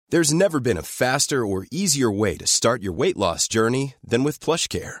There's never been a faster or easier way to start your weight loss journey than with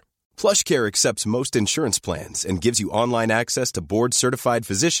PlushCare. PlushCare accepts most insurance plans and gives you online access to board-certified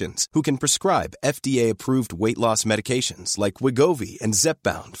physicians who can prescribe FDA-approved weight loss medications like Wegovy and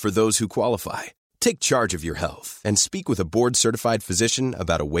Zepbound for those who qualify. Take charge of your health and speak with a board-certified physician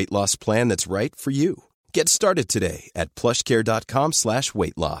about a weight loss plan that's right for you. Get started today at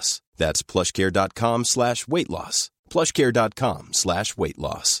plushcare.com/weight loss. That's plushcare.com/weight loss. plushcare.com/weight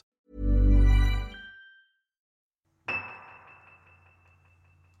loss.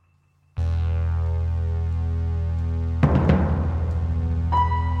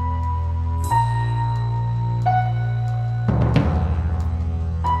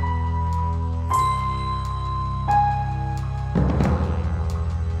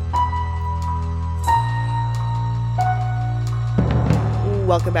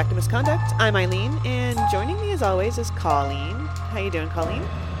 Welcome back to Misconduct. I'm Eileen, and joining me as always is Colleen. How you doing, Colleen?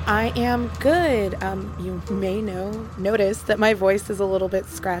 I am good. You may notice that my voice is a little bit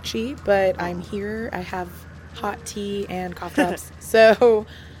scratchy, but I'm here. I have hot tea and cough drops, so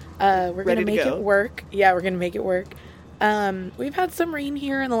we're gonna make it work. Yeah, we're gonna make it work. We've had some rain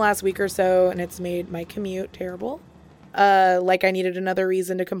here in the last week or so, and it's made my commute terrible. Like I needed another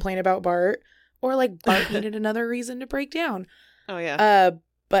reason to complain about Bart, or like Bart needed another reason to break down. Oh, yeah.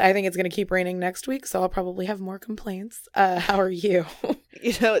 But I think it's going to keep raining next week, so I'll probably have more complaints. How are you?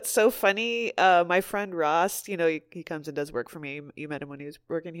 It's so funny. My friend Ross, he comes and does work for me. You met him when he was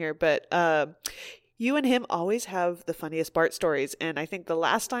working here. But you and him always have the funniest Bart stories. And I think the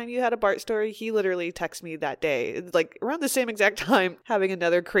last time you had a Bart story, he literally texted me that day, like around the same exact time, having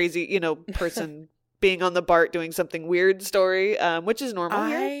another crazy, person being on the Bart doing something weird story, which is normal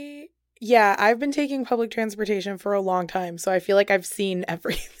here. Yeah, I've been taking public transportation for a long time, so I feel like I've seen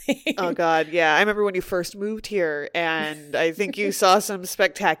everything. Oh, God. Yeah. I remember when you first moved here, and I think you saw some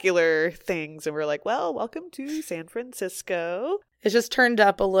spectacular things, and we're like, well, welcome to San Francisco. It's just turned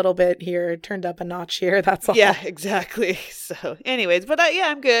up a little bit here, turned up a notch here, that's all. Yeah, exactly. So anyways, but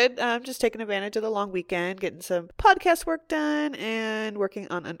I'm good. I'm just taking advantage of the long weekend, getting some podcast work done and working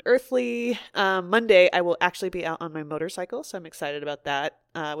on Unearthly. Monday, I will actually be out on my motorcycle, so I'm excited about that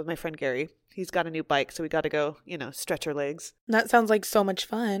with my friend Gary. He's got a new bike, so we got to go, stretch our legs. That sounds like so much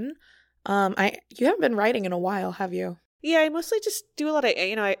fun. You haven't been riding in a while, have you? Yeah, I mostly just do a lot of,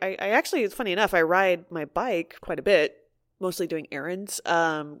 I actually, it's funny enough, I ride my bike quite a bit. Mostly doing errands,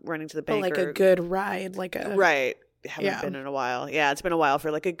 running to the bank. Like a good ride, Right. Haven't been in a while. Yeah, it's been a while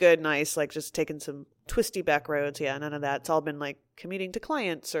for like a good, nice, like just taking some twisty back roads. Yeah, none of that. It's all been like commuting to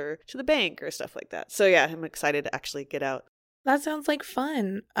clients or to the bank or stuff like that. So yeah, I'm excited to actually get out. That sounds like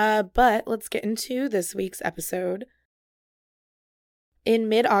fun. But let's get into this week's episode. In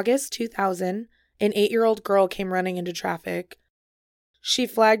mid-August 2000, an 8-year-old girl came running into traffic. She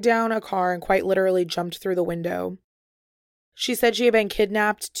flagged down a car and quite literally jumped through the window. She said she had been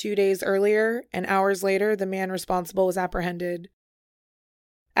kidnapped 2 days earlier, and hours later, the man responsible was apprehended.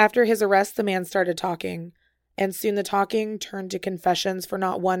 After his arrest, the man started talking, and soon the talking turned to confessions for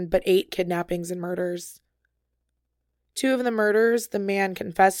not 1 but 8 kidnappings and murders. 2 of the murders the man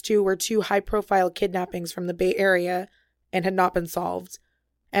confessed to were 2 high-profile kidnappings from the Bay Area and had not been solved,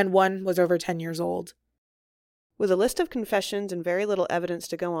 and 1 was over 10 years old. With a list of confessions and very little evidence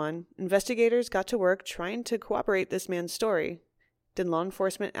to go on, investigators got to work trying to corroborate this man's story. Did law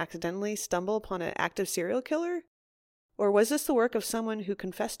enforcement accidentally stumble upon an active serial killer? Or was this the work of someone who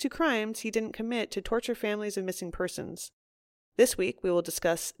confessed to crimes he didn't commit to torture families of missing persons? This week, we will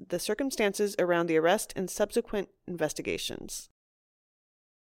discuss the circumstances around the arrest and subsequent investigations.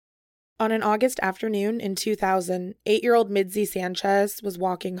 On an August afternoon in 2000, 8-year-old Midzi Sanchez was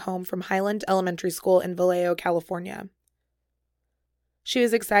walking home from Highland Elementary School in Vallejo, California. She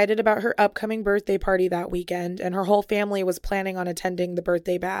was excited about her upcoming birthday party that weekend, and her whole family was planning on attending the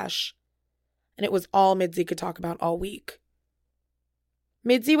birthday bash. And it was all Midzi could talk about all week.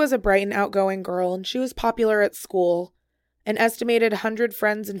 Midzi was a bright and outgoing girl, and she was popular at school. An estimated 100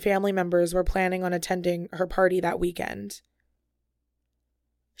 friends and family members were planning on attending her party that weekend.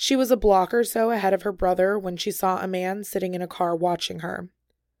 She was a block or so ahead of her brother when she saw a man sitting in a car watching her.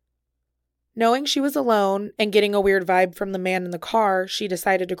 Knowing she was alone and getting a weird vibe from the man in the car, she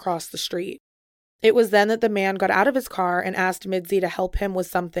decided to cross the street. It was then that the man got out of his car and asked Midzi to help him with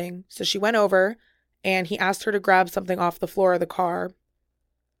something, so she went over, and he asked her to grab something off the floor of the car.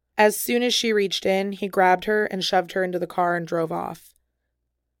 As soon as she reached in, he grabbed her and shoved her into the car and drove off.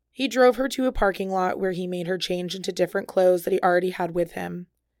 He drove her to a parking lot where he made her change into different clothes that he already had with him.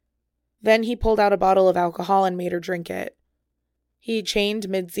 Then he pulled out a bottle of alcohol and made her drink it. He chained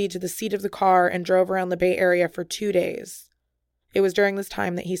Midzi to the seat of the car and drove around the Bay Area for 2 days. It was during this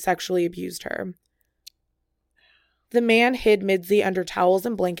time that he sexually abused her. The man hid Midzi under towels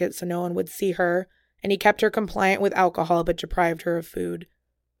and blankets so no one would see her, and he kept her compliant with alcohol but deprived her of food.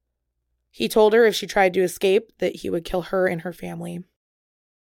 He told her if she tried to escape that he would kill her and her family.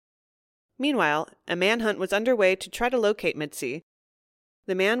 Meanwhile, a manhunt was underway to try to locate Mitzi.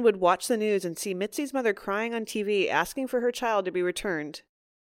 The man would watch the news and see Mitzi's mother crying on TV asking for her child to be returned.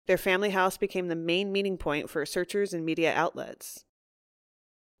 Their family house became the main meeting point for searchers and media outlets.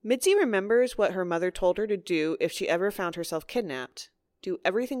 Mitzi remembers what her mother told her to do if she ever found herself kidnapped. Do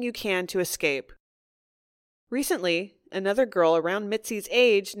everything you can to escape. Recently, another girl around Mitzi's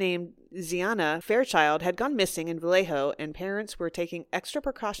age named Xiana Fairchild had gone missing in Vallejo, and parents were taking extra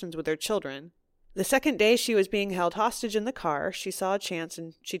precautions with their children. The second day she was being held hostage in the car, she saw a chance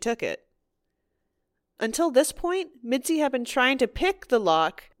and she took it. Until this point, Mitzi had been trying to pick the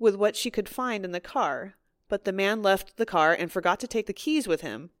lock with what she could find in the car, but the man left the car and forgot to take the keys with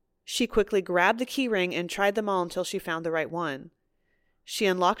him. She quickly grabbed the key ring and tried them all until she found the right one. She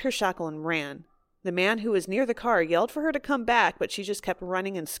unlocked her shackle and ran. The man who was near the car yelled for her to come back, but she just kept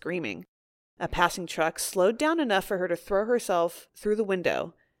running and screaming. A passing truck slowed down enough for her to throw herself through the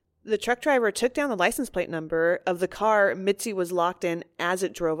window. The truck driver took down the license plate number of the car Mitzi was locked in as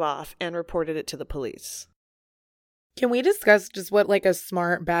it drove off and reported it to the police. Can we discuss just what a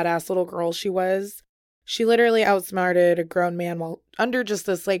smart, badass little girl she was? She literally outsmarted a grown man while under just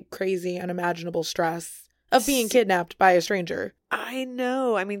this crazy, unimaginable stress of being kidnapped by a stranger. I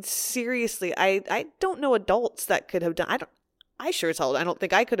know. I mean, seriously, I don't know adults that could have done. I sure as hell, I don't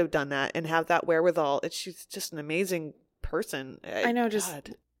think I could have done that and have that wherewithal. She's just an amazing person. I know,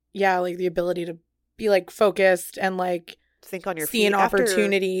 the ability to be focused and think on your feet. See an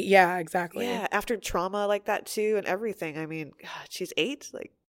opportunity. Yeah, exactly. Yeah, after trauma like that too and everything. I mean, God, she's 8.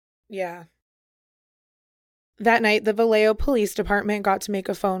 Yeah. That night, the Vallejo Police Department got to make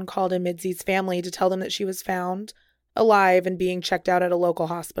a phone call to Midzi's family to tell them that she was found, alive, and being checked out at a local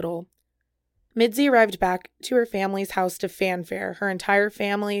hospital. Midzi arrived back to her family's house to fanfare. Her entire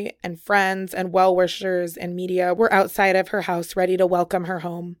family and friends and well-wishers and media were outside of her house ready to welcome her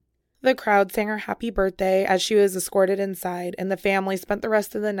home. The crowd sang her happy birthday as she was escorted inside, and the family spent the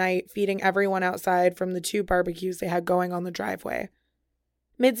rest of the night feeding everyone outside from the 2 barbecues they had going on the driveway.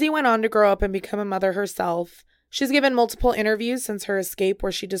 Midzi went on to grow up and become a mother herself. She's given multiple interviews since her escape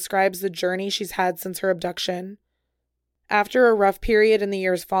where she describes the journey she's had since her abduction. After a rough period in the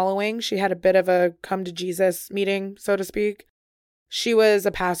years following, she had a bit of a come-to-Jesus meeting, so to speak. She was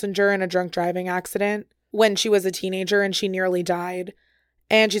a passenger in a drunk driving accident when she was a teenager and she nearly died.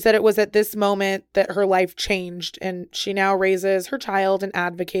 And she said it was at this moment that her life changed, and she now raises her child and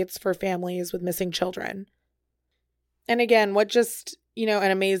advocates for families with missing children. And again, what just,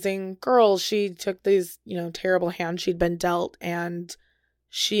 an amazing girl. She took these, terrible hands she'd been dealt, and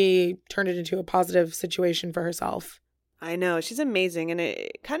she turned it into a positive situation for herself. I know. She's amazing, and she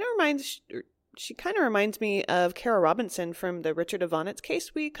kind of reminds me of Kara Robinson from the Richard Ivanitz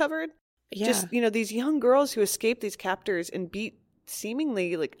case we covered. Yeah. Just, these young girls who escaped these captors and beat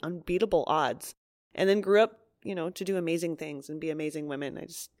seemingly unbeatable odds, and then grew up, to do amazing things and be amazing women.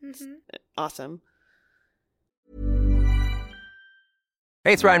 It's awesome.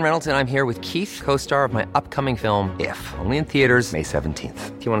 Hey, it's Ryan Reynolds, and I'm here with Keith, co-star of my upcoming film, If, only in theaters May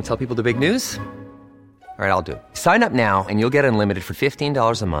 17th. Do you want to tell people the big news? All right, I'll do it. Sign up now and you'll get unlimited for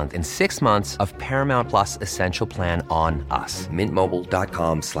 $15 a month and 6 months of Paramount Plus Essential Plan on us.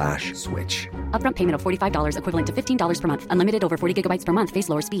 MintMobile.com/switch. Upfront payment of $45 equivalent to $15 per month. Unlimited over 40 gigabytes per month. Face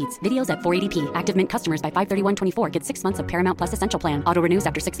lower speeds. Videos at 480p. Active Mint customers by 531.24 get 6 months of Paramount Plus Essential Plan. Auto renews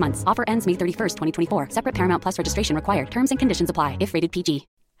after 6 months. Offer ends May 31st, 2024. Separate Paramount Plus registration required. Terms and conditions apply if rated PG.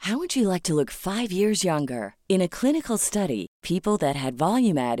 How would you like to look 5 years younger? In a clinical study, people that had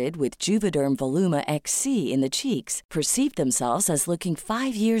volume added with Juvederm Voluma XC in the cheeks perceived themselves as looking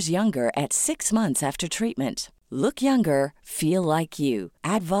 5 years younger at 6 months after treatment. Look younger, feel like you.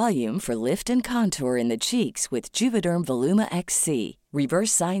 Add volume for lift and contour in the cheeks with Juvederm Voluma XC.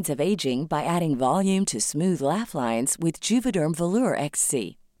 Reverse signs of aging by adding volume to smooth laugh lines with Juvederm Volure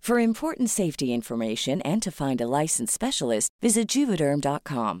XC. For important safety information and to find a licensed specialist, visit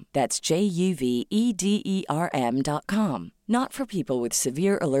Juvederm.com. That's JUVEDERM.com. Not for people with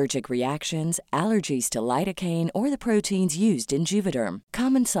severe allergic reactions, allergies to lidocaine, or the proteins used in Juvederm.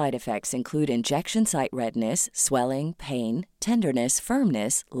 Common side effects include injection site redness, swelling, pain, tenderness,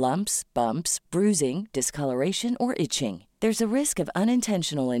 firmness, lumps, bumps, bruising, discoloration, or itching. There's a risk of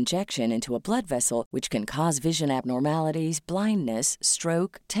unintentional injection into a blood vessel, which can cause vision abnormalities, blindness,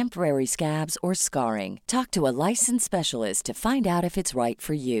 stroke, temporary scabs, or scarring. Talk to a licensed specialist to find out if it's right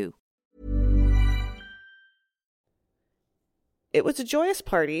for you. It was a joyous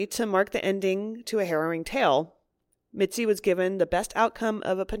party to mark the ending to a harrowing tale. Mitzi was given the best outcome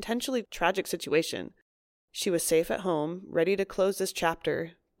of a potentially tragic situation. She was safe at home, ready to close this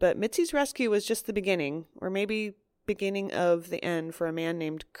chapter, but Mitzi's rescue was just the beginning, or maybe beginning of the end for a man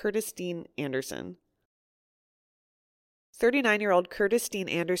named Curtis Dean Anderson. 39-year-old Curtis Dean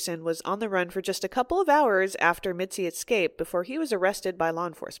Anderson was on the run for just a couple of hours after Mitzi escaped before he was arrested by law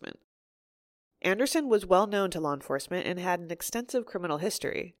enforcement. Anderson was well known to law enforcement and had an extensive criminal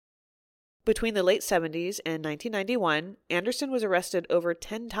history. Between the late 70s and 1991, Anderson was arrested over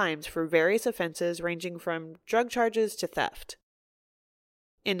 10 times for various offenses ranging from drug charges to theft.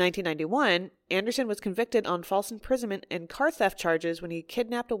 In 1991, Anderson was convicted on false imprisonment and car theft charges when he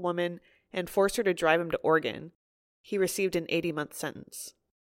kidnapped a woman and forced her to drive him to Oregon. He received an 80-month sentence.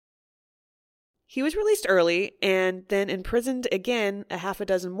 He was released early and then imprisoned again a half a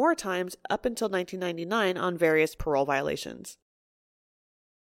dozen more times up until 1999 on various parole violations.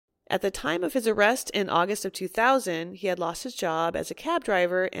 At the time of his arrest in August of 2000, he had lost his job as a cab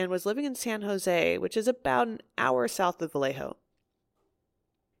driver and was living in San Jose, which is about an hour south of Vallejo.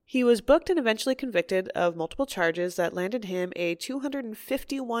 He was booked and eventually convicted of multiple charges that landed him a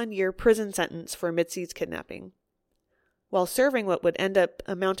 251-year prison sentence for Mitzi's kidnapping. While serving what would end up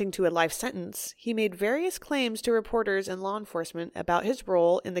amounting to a life sentence, he made various claims to reporters and law enforcement about his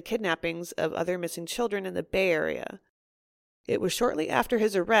role in the kidnappings of other missing children in the Bay Area. It was shortly after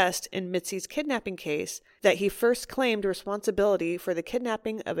his arrest in Mitzi's kidnapping case that he first claimed responsibility for the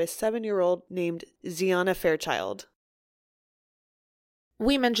kidnapping of a 7-year-old named Xiana Fairchild.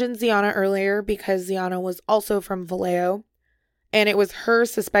 We mentioned Xiana earlier because Xiana was also from Vallejo, and it was her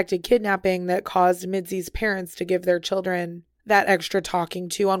suspected kidnapping that caused Mitzi's parents to give their children that extra talking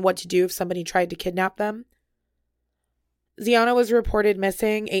to on what to do if somebody tried to kidnap them. Xiana was reported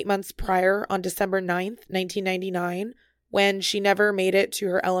missing 8 months prior on December 9th, 1999, when she never made it to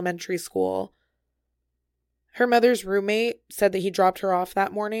her elementary school. Her mother's roommate said that he dropped her off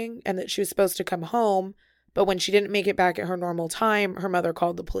that morning and that she was supposed to come home, but when she didn't make it back at her normal time, her mother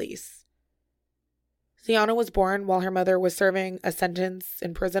called the police. Xiana was born while her mother was serving a sentence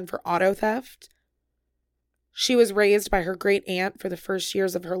in prison for auto theft. She was raised by her great aunt for the first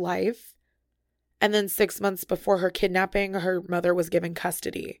years of her life, and then 6 months before her kidnapping, her mother was given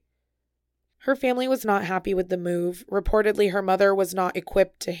custody. Her family was not happy with the move. Reportedly, her mother was not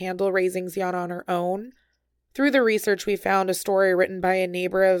equipped to handle raising Xiana on her own. Through the research, we found a story written by a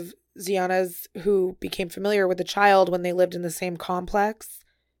neighbor of Xiana's who became familiar with the child when they lived in the same complex.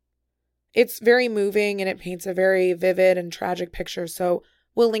 It's very moving and it paints a very vivid and tragic picture, so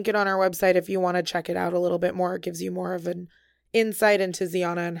we'll link it on our website if you want to check it out a little bit more. It gives you more of an insight into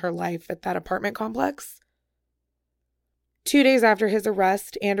Xiana and her life at that apartment complex. 2 days after his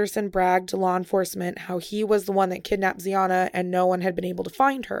arrest, Anderson bragged to law enforcement how he was the one that kidnapped Xiana and no one had been able to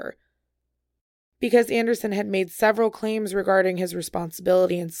find her. Because Anderson had made several claims regarding his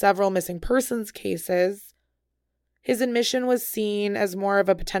responsibility in several missing persons cases, his admission was seen as more of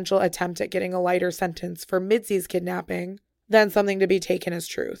a potential attempt at getting a lighter sentence for Mitzi's kidnapping than something to be taken as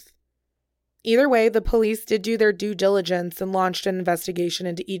truth. Either way, the police did do their due diligence and launched an investigation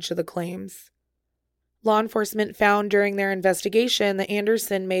into each of the claims. Law enforcement found during their investigation that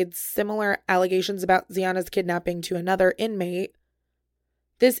Anderson made similar allegations about Xiana's kidnapping to another inmate.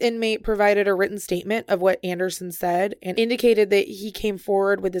 This inmate provided a written statement of what Anderson said and indicated that he came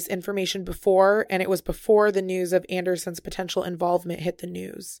forward with this information before, and it was before the news of Anderson's potential involvement hit the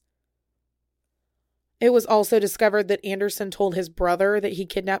news. It was also discovered that Anderson told his brother that he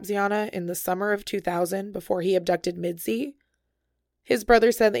kidnapped Xiana in the summer of 2000 before he abducted Mitzi. His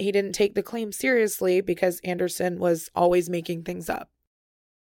brother said that he didn't take the claim seriously because Anderson was always making things up.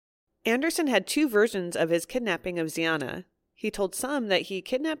 Anderson had 2 versions of his kidnapping of Xiana. He told some that he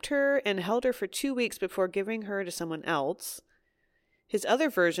kidnapped her and held her for 2 weeks before giving her to someone else. His other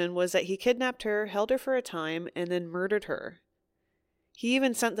version was that he kidnapped her, held her for a time, and then murdered her. He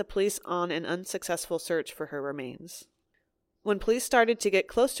even sent the police on an unsuccessful search for her remains. When police started to get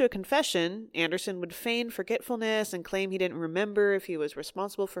close to a confession, Anderson would feign forgetfulness and claim he didn't remember if he was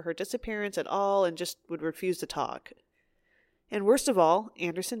responsible for her disappearance at all and just would refuse to talk. And worst of all,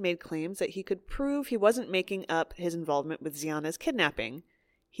 Anderson made claims that he could prove he wasn't making up his involvement with Xiana's kidnapping.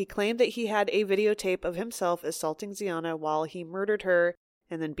 He claimed that he had a videotape of himself assaulting Xiana while he murdered her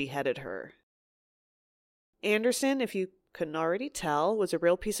and then beheaded her. Anderson, if you couldn't already tell, was a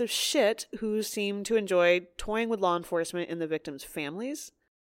real piece of shit who seemed to enjoy toying with law enforcement and the victims' families.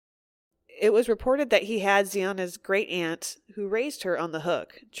 It was reported that he had Xiana's great aunt, who raised her, on the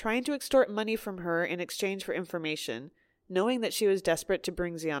hook, trying to extort money from her in exchange for information, knowing that she was desperate to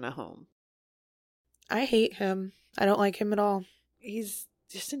bring Xiana home. I hate him. I don't like him at all. he's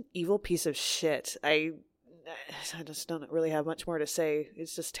just an evil piece of shit. I just don't really have much more to say.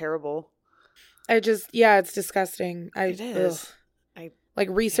 It's just terrible. It's disgusting. It is.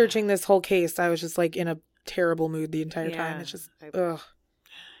 Researching this whole case, I was just like in a terrible mood the entire time. It's just, ugh.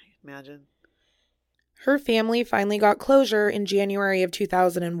 Imagine. Her family finally got closure in January of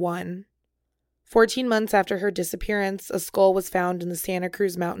 2001. 14 months after her disappearance, a skull was found in the Santa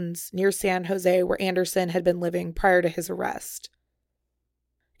Cruz Mountains near San Jose, where Anderson had been living prior to his arrest.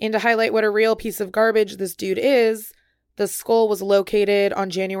 And to highlight what a real piece of garbage this dude is, the skull was located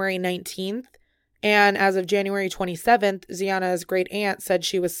on January 19th, and as of January 27th, Xiana's great-aunt said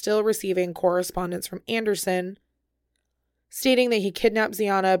she was still receiving correspondence from Anderson, stating that he kidnapped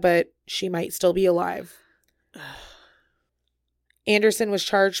Xiana, but she might still be alive. Anderson was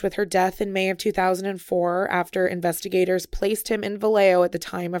charged with her death in May of 2004 after investigators placed him in Vallejo at the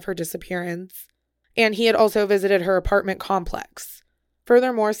time of her disappearance, and he had also visited her apartment complex.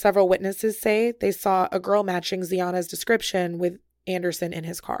 Furthermore, several witnesses say they saw a girl matching Xiana's description with Anderson in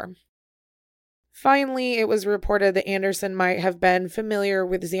his car. Finally, it was reported that Anderson might have been familiar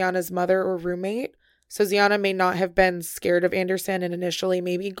with Xiana's mother or roommate, so Xiana may not have been scared of Anderson and initially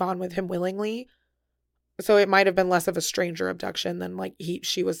maybe gone with him willingly. So it might have been less of a stranger abduction than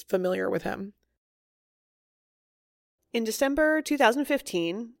she was familiar with him. In December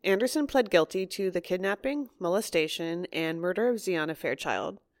 2015, Anderson pled guilty to the kidnapping, molestation, and murder of Xiana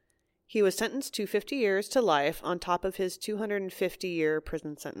Fairchild. He was sentenced to 50 years to life on top of his 250-year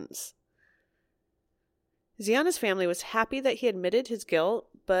prison sentence. Xiana's family was happy that he admitted his guilt,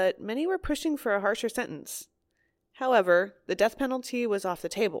 but many were pushing for a harsher sentence. However, the death penalty was off the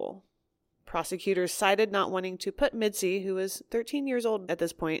table. Prosecutors cited not wanting to put Mitzi, who was 13 years old at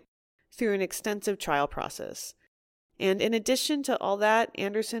this point, through an extensive trial process. And in addition to all that,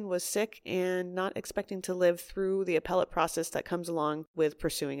 Anderson was sick and not expecting to live through the appellate process that comes along with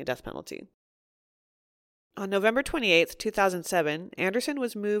pursuing a death penalty. On November 28, 2007, Anderson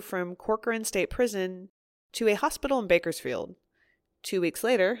was moved from Corcoran State Prison to a hospital in Bakersfield. 2 weeks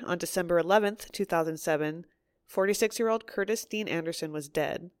later, on December 11, 2007, 46-year-old Curtis Dean Anderson was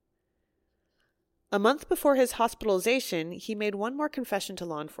dead. A month before his hospitalization, he made one more confession to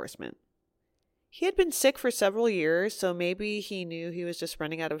law enforcement. He had been sick for several years, so maybe he knew he was just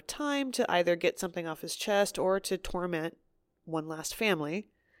running out of time to either get something off his chest or to torment one last family.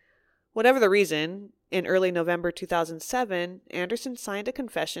 Whatever the reason, in early November 2007, Anderson signed a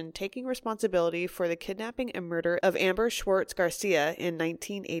confession taking responsibility for the kidnapping and murder of Amber Swartz Garcia in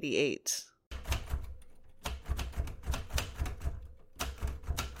 1988.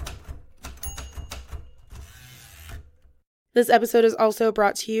 This episode is also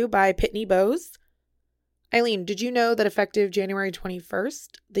brought to you by Pitney Bowes. Eileen, did you know that effective January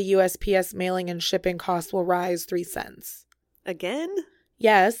 21st, the USPS mailing and shipping costs will rise 3 cents? Again?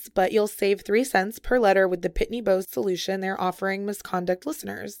 Yes, but you'll save 3 cents per letter with the Pitney Bowes solution they're offering Misconduct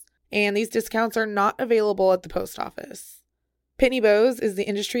listeners. And these discounts are not available at the post office. Pitney Bowes is the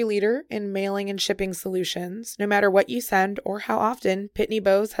industry leader in mailing and shipping solutions. No matter what you send or how often, Pitney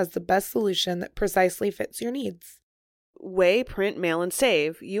Bowes has the best solution that precisely fits your needs. Weigh, print, mail, and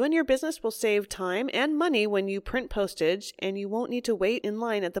save. You and your business will save time and money when you print postage, and you won't need to wait in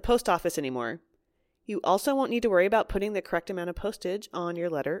line at the post office anymore. You also won't need to worry about putting the correct amount of postage on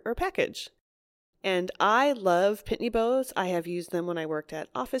your letter or package. And I love Pitney Bowes. I have used them when I worked at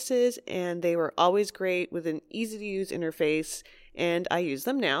offices, and they were always great with an easy-to-use interface. And I use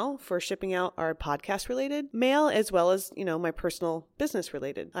them now for shipping out our podcast-related mail as well as, my personal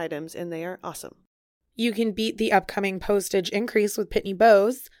business-related items, and they are awesome. You can beat the upcoming postage increase with Pitney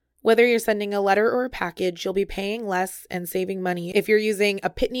Bowes. Whether you're sending a letter or a package, you'll be paying less and saving money if you're using a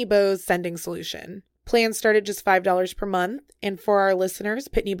Pitney Bowes sending solution. Plans start at just $5 per month, and for our listeners,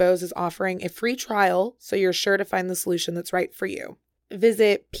 Pitney Bowes is offering a free trial, so you're sure to find the solution that's right for you.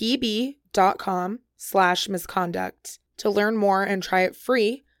 Visit pb.com/misconduct to learn more and try it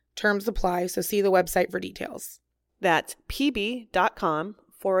free. Terms apply, so see the website for details. That's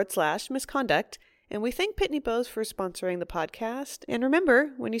pb.com/misconduct. And we thank Pitney Bowes for sponsoring the podcast. And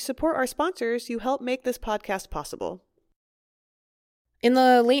remember, when you support our sponsors, you help make this podcast possible. In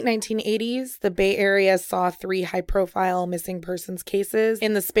the late 1980s, the Bay Area saw 3 high-profile missing persons cases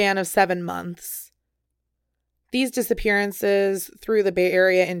in the span of 7 months. These disappearances threw the Bay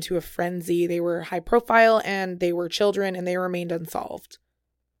Area into a frenzy. They were high-profile, and they were children, and they remained unsolved.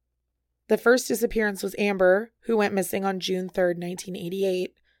 The first disappearance was Amber, who went missing on June 3rd,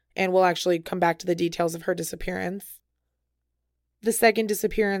 1988. And we'll actually come back to the details of her disappearance. The second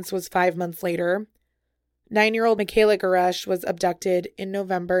disappearance was 5 months later. 9-year-old Michaela Goresh was abducted in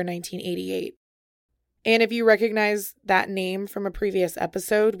November 1988. And if you recognize that name from a previous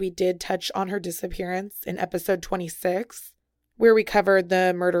episode, we did touch on her disappearance in episode 26, where we covered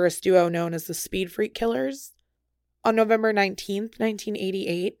the murderous duo known as the Speed Freak Killers. On November 19th,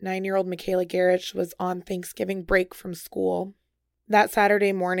 1988, 9-year-old Michaela Garrich was on Thanksgiving break from school. That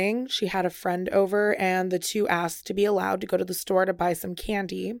Saturday morning, she had a friend over and the two asked to be allowed to go to the store to buy some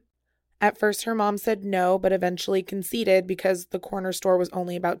candy. At first, her mom said no, but eventually conceded because the corner store was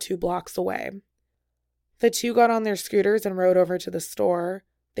only about 2 blocks away. The two got on their scooters and rode over to the store.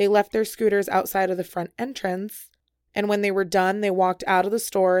 They left their scooters outside of the front entrance, and when they were done, they walked out of the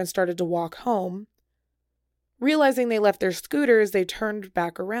store and started to walk home. Realizing they left their scooters, they turned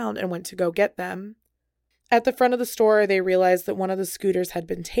back around and went to go get them. At the front of the store, they realized that one of the scooters had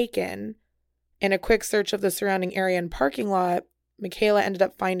been taken. In a quick search of the surrounding area and parking lot, Michaela ended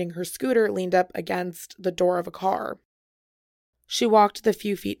up finding her scooter leaned up against the door of a car. She walked the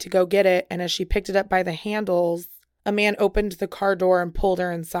few feet to go get it, and as she picked it up by the handles, a man opened the car door and pulled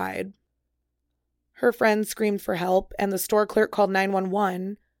her inside. Her friend screamed for help, and the store clerk called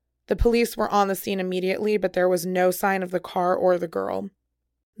 911. The police were on the scene immediately, but there was no sign of the car or the girl.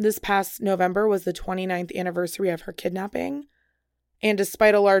 This past November was the 29th anniversary of her kidnapping, and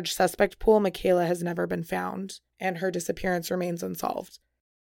despite a large suspect pool, Michaela has never been found, and her disappearance remains unsolved.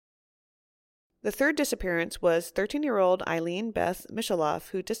 The third disappearance was 13-year-old Eileen Beth Michaloff,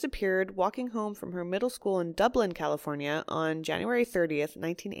 who disappeared walking home from her middle school in Dublin, California on January 30th,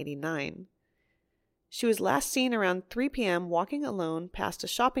 1989. She was last seen around 3 p.m. walking alone past a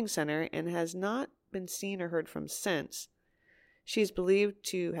shopping center and has not been seen or heard from since. She is believed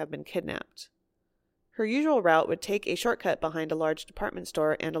to have been kidnapped. Her usual route would take a shortcut behind a large department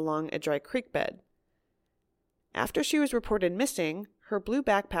store and along a dry creek bed. After she was reported missing, her blue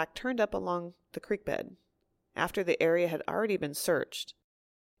backpack turned up along the creek bed, after the area had already been searched.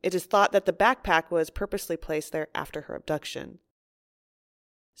 It is thought that the backpack was purposely placed there after her abduction.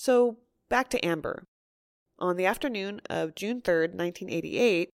 So, back to Amber. On the afternoon of June 3rd,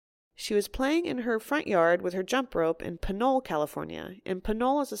 1988, she was playing in her front yard with her jump rope in Pinole, California, and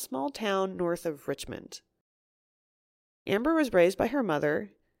Pinole is a small town north of Richmond. Amber was raised by her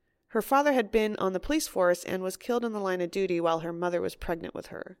mother. Her father had been on the police force and was killed in the line of duty while her mother was pregnant with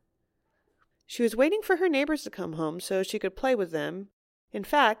her. She was waiting for her neighbors to come home so she could play with them. In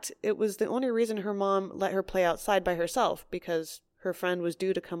fact, it was the only reason her mom let her play outside by herself, because her friend was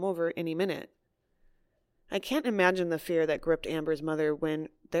due to come over any minute. I can't imagine the fear that gripped Amber's mother when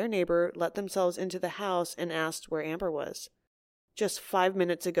their neighbor let themselves into the house and asked where Amber was. Just 5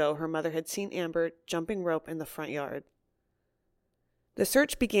 minutes ago, her mother had seen Amber jumping rope in the front yard. The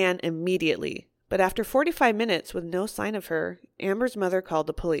search began immediately, but after 45 minutes with no sign of her, Amber's mother called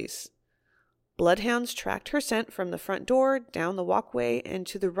the police. Bloodhounds tracked her scent from the front door, down the walkway, and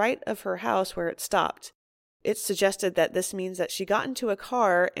to the right of her house where it stopped. It suggested that this means that she got into a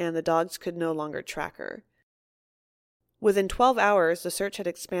car and the dogs could no longer track her. Within 12 hours, the search had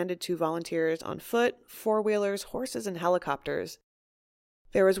expanded to volunteers on foot, four-wheelers, horses, and helicopters.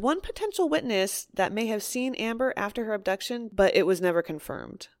 There was one potential witness that may have seen Amber after her abduction, but it was never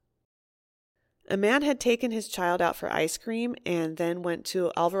confirmed. A man had taken his child out for ice cream and then went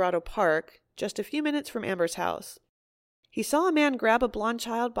to Alvarado Park, just a few minutes from Amber's house. He saw a man grab a blonde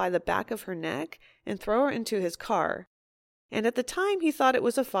child by the back of her neck and throw her into his car. And at the time, he thought it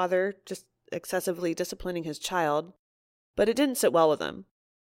was a father just excessively disciplining his child, but it didn't sit well with him.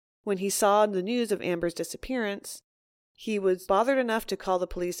 When he saw the news of Amber's disappearance, he was bothered enough to call the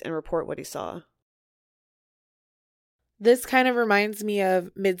police and report what he saw. This kind of reminds me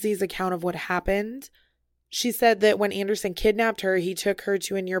of Midsy's account of what happened. She said that when Anderson kidnapped her, he took her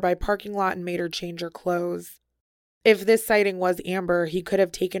to a nearby parking lot and made her change her clothes. If this sighting was Amber, he could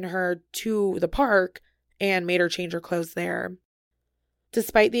have taken her to the park and made her change her clothes there.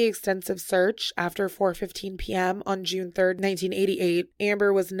 Despite the extensive search, after 4:15 p.m. on June 3rd, 1988,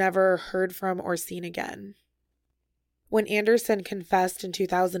 Amber was never heard from or seen again. When Anderson confessed in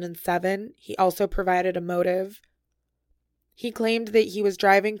 2007, he also provided a motive. He claimed that he was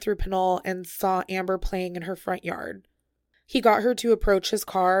driving through Pinole and saw Amber playing in her front yard. He got her to approach his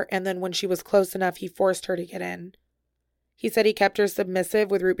car, and then when she was close enough, he forced her to get in. He said he kept her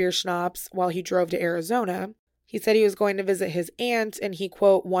submissive with root beer schnapps while he drove to Arizona. He said he was going to visit his aunt and he,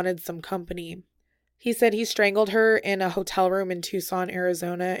 quote, wanted some company. He said he strangled her in a hotel room in Tucson,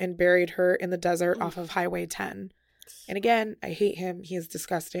 Arizona, and buried her in the desert off of Highway 10. And again, I hate him. He is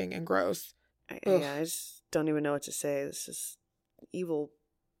disgusting and gross. I just don't even know what to say. This is evil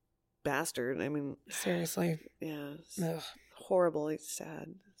bastard. I mean, seriously. Yeah. It's horrible. It's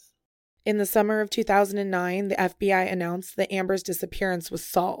sad. In the summer of 2009, the FBI announced that Amber's disappearance was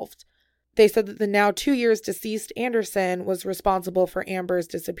solved. They said that the now 2 years deceased Anderson was responsible for Amber's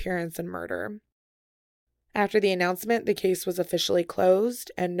disappearance and murder. After the announcement, the case was officially closed,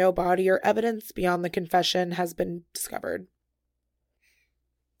 and no body or evidence beyond the confession has been discovered.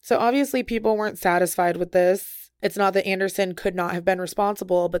 So obviously people weren't satisfied with this. It's not that Anderson could not have been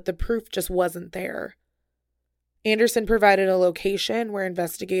responsible, but the proof just wasn't there. Anderson provided a location where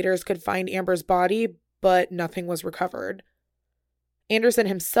investigators could find Amber's body, but nothing was recovered. Anderson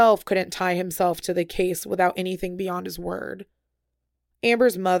himself couldn't tie himself to the case without anything beyond his word.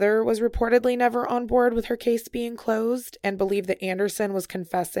 Amber's mother was reportedly never on board with her case being closed and believed that Anderson was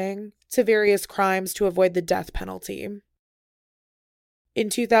confessing to various crimes to avoid the death penalty. In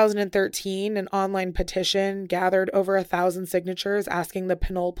 2013, an online petition gathered over 1,000 signatures asking the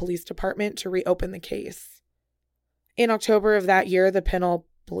Pinole Police Department to reopen the case. In October of that year, the Pinole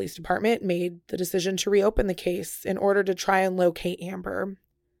Police Department made the decision to reopen the case in order to try and locate Amber.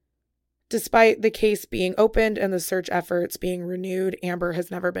 Despite the case being opened and the search efforts being renewed, Amber has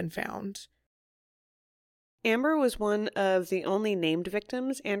never been found. Amber was one of the only named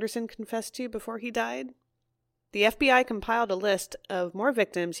victims Anderson confessed to before he died. The FBI compiled a list of more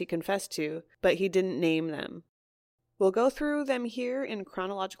victims he confessed to, but he didn't name them. We'll go through them here in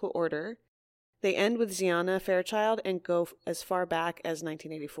chronological order. They end with Xiana Fairchild and go as far back as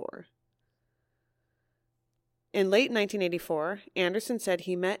 1984. In late 1984, Anderson said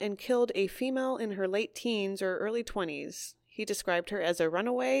he met and killed a female in her late teens or early 20s. He described her as a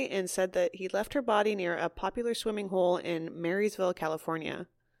runaway and said that he left her body near a popular swimming hole in Marysville, California.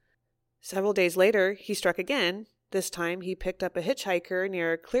 Several days later, he struck again. This time, he picked up a hitchhiker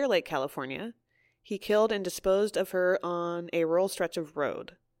near Clear Lake, California. He killed and disposed of her on a rural stretch of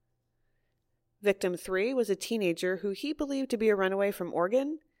road. Victim 3 was a teenager who he believed to be a runaway from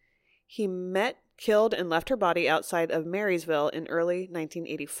Oregon. He met, killed, and left her body outside of Marysville in early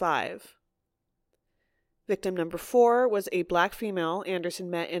 1985. Victim number 4 was a black female Anderson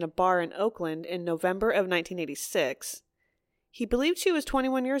met in a bar in Oakland in November of 1986. He believed she was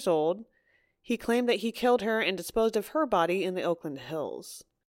 21 years old. He claimed that he killed her and disposed of her body in the Oakland Hills.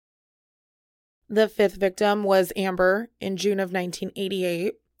 The 5th victim was Amber in June of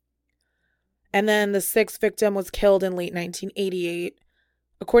 1988. And then the 6th victim was killed in late 1988.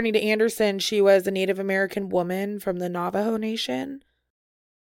 According to Anderson, she was a Native American woman from the Navajo Nation.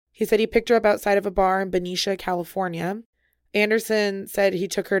 He said he picked her up outside of a bar in Benicia, California. Anderson said he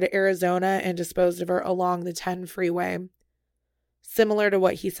took her to Arizona and disposed of her along the 10 freeway, similar to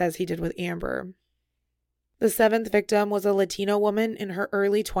what he says he did with Amber. The 7th victim was a Latino woman in her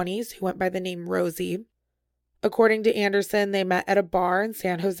early 20s who went by the name Rosie. According to Anderson, they met at a bar in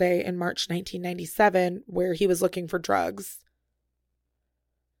San Jose in March 1997 where he was looking for drugs.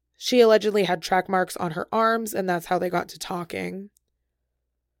 She allegedly had track marks on her arms, and that's how they got to talking.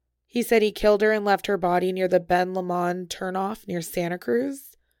 He said he killed her and left her body near the Ben Lomond turnoff near Santa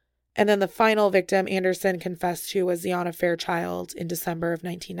Cruz. And then the final victim Anderson confessed to was Xiana Fairchild in December of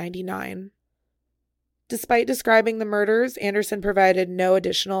 1999. Despite describing the murders, Anderson provided no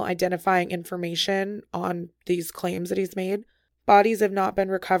additional identifying information on these claims that he's made. Bodies have not been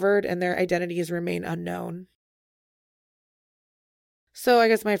recovered and their identities remain unknown. So I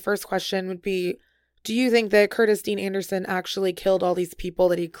guess my first question would be, do you think that Curtis Dean Anderson actually killed all these people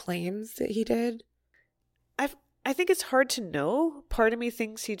that he claims that he did? I think it's hard to know. Part of me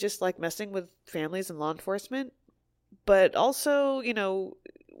thinks he just liked messing with families and law enforcement, but also,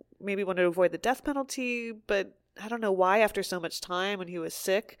 maybe wanted to avoid the death penalty, but I don't know why after so much time when he was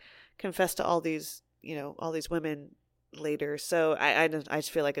sick, confessed to all these women later. So I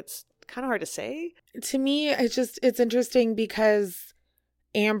just feel like it's kind of hard to say. To me, it's interesting because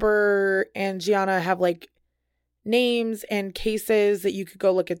Amber and Xiana have names and cases that you could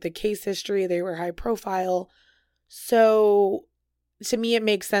go look at the case history. They were high profile. So to me, it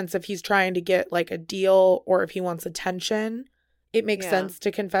makes sense if he's trying to get a deal or if he wants attention. It makes sense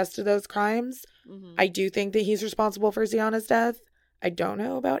to confess to those crimes. Mm-hmm. I do think that he's responsible for Xiana's death. I don't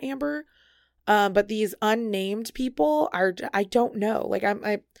know about Amber. But these unnamed people I don't know.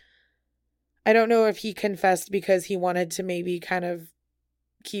 I don't know if he confessed because he wanted to maybe kind of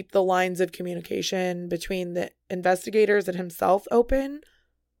keep the lines of communication between the investigators and himself open,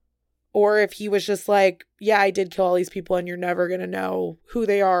 or if he was just yeah, I did kill all these people and you're never going to know who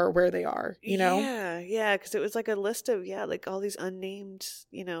they are or where they are, Yeah, because it was a list of, all these unnamed,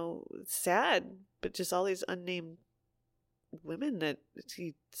 sad, but just all these unnamed women that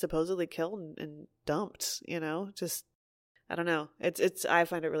he supposedly killed and dumped, just, I don't know. It's I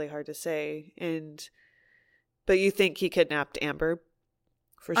find it really hard to say. But you think he kidnapped Amber?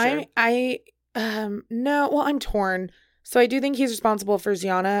 For sure. No, well, I'm torn. So I do think he's responsible for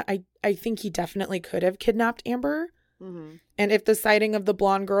Xiana. I think he definitely could have kidnapped Amber. Mm-hmm. And if the sighting of the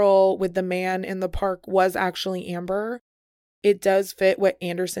blonde girl with the man in the park was actually Amber, it does fit what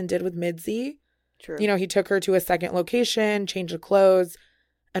Anderson did with Midzi. True. You know, he took her to a second location, changed the clothes.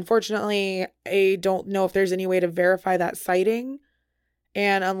 Unfortunately, I don't know if there's any way to verify that sighting.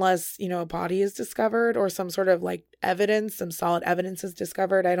 And unless, you know, a body is discovered or some sort of like evidence, some solid evidence is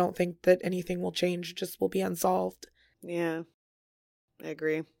discovered, I don't think that anything will change. It just will be unsolved. Yeah, I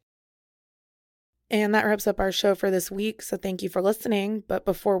agree. And that wraps up our show for this week. So thank you for listening. But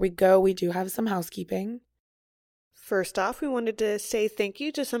before we go, we do have some housekeeping. First off, we wanted to say thank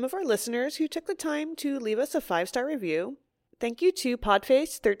you to some of our listeners who took the time to leave us a 5-star review. Thank you to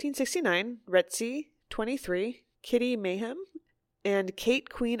Podface1369, Retzi23, Kitty Mayhem, and Kate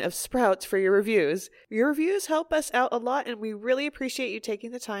Queen of Sprouts for your reviews. Your reviews help us out a lot, and we really appreciate you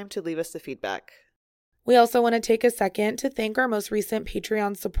taking the time to leave us the feedback. We also want to take a second to thank our most recent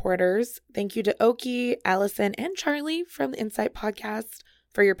Patreon supporters. Thank you to Oki, Allison, and Charlie from the Insight Podcast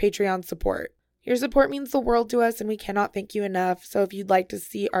for your Patreon support. Your support means the world to us, and we cannot thank you enough. So if you'd like to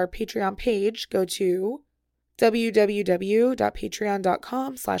see our Patreon page, go to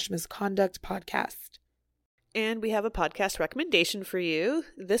www.patreon.com/misconductpodcast. And we have a podcast recommendation for you.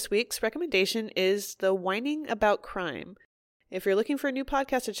 This week's recommendation is The Whining About Crime. If you're looking for a new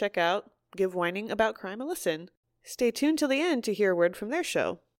podcast to check out, give Whining About Crime a listen. Stay tuned till the end to hear a word from their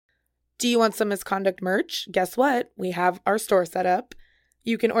show. Do you want some Misconduct merch? Guess what? We have our store set up.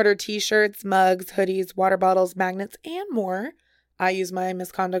 You can order t-shirts, mugs, hoodies, water bottles, magnets, and more. I use my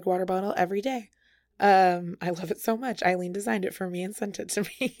Misconduct water bottle every day. I love it so much. Eileen designed it for me and sent it to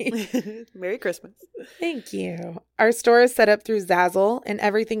me. Merry Christmas. Thank you. Our store is set up through Zazzle, and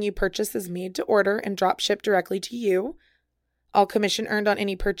everything you purchase is made to order and drop shipped directly to you. All commission earned on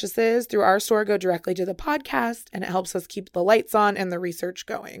any purchases through our store go directly to the podcast, and it helps us keep the lights on and the research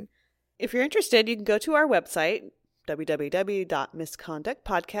going. If you're interested, you can go to our website,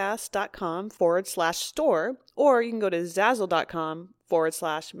 www.misconductpodcast.com/store, or you can go to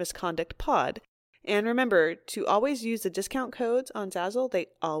zazzle.com/misconductpod. And remember to always use the discount codes on Zazzle. They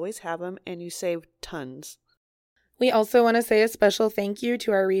always have them, and you save tons. We also want to say a special thank you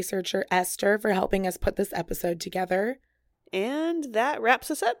to our researcher, Esther, for helping us put this episode together. And that wraps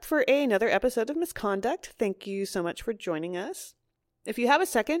us up for another episode of Misconduct. Thank you so much for joining us. If you have a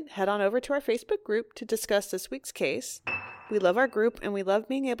second, head on over to our Facebook group to discuss this week's case. We love our group, and we love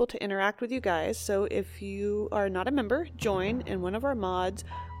being able to interact with you guys. So if you are not a member, join, and one of our mods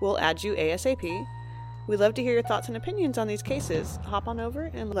will add you ASAP. We'd love to hear your thoughts and opinions on these cases. Hop on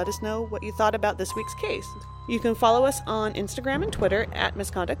over and let us know what you thought about this week's case. You can follow us on Instagram and Twitter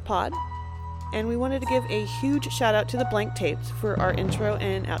 @MisconductPod. And we wanted to give a huge shout out to the Blank Tapes for our intro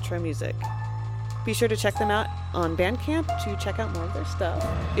and outro music. Be sure to check them out on Bandcamp to check out more of their stuff.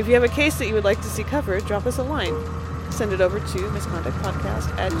 If you have a case that you would like to see covered, drop us a line. Send it over to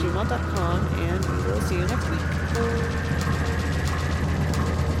misconductpodcast@gmail.com, and we will see you next week.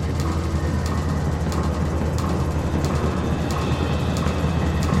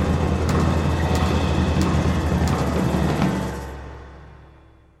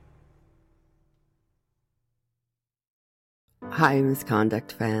 Hi,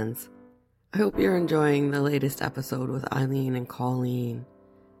 Misconduct fans. I hope you're enjoying the latest episode with Eileen and Colleen.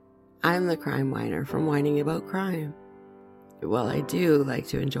 I'm the crime whiner from Whining About Crime. While I do like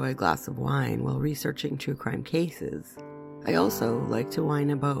to enjoy a glass of wine while researching true crime cases, I also like to whine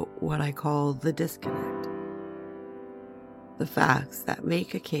about what I call the disconnect. The facts that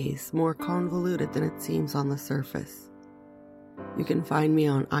make a case more convoluted than it seems on the surface. You can find me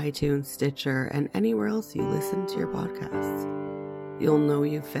on iTunes, Stitcher, and anywhere else you listen to your podcasts. You'll know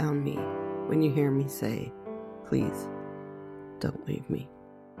you've found me when you hear me say, please, don't leave me.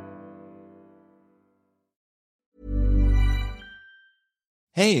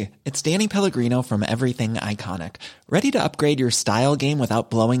 Hey, it's Danny Pellegrino from Everything Iconic. Ready to upgrade your style game without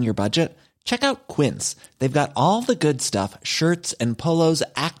blowing your budget? Check out Quince. They've got all the good stuff, shirts and polos,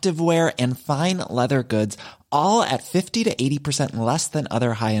 activewear, and fine leather goods, all at 50 to 80% less than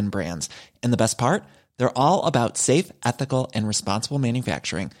other high-end brands. And the best part? They're all about safe, ethical, and responsible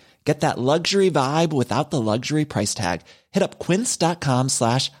manufacturing. Get that luxury vibe without the luxury price tag. Hit up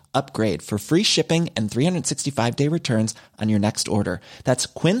quince.com/upgrade for free shipping and 365-day returns on your next order. That's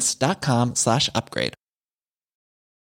quince.com/upgrade.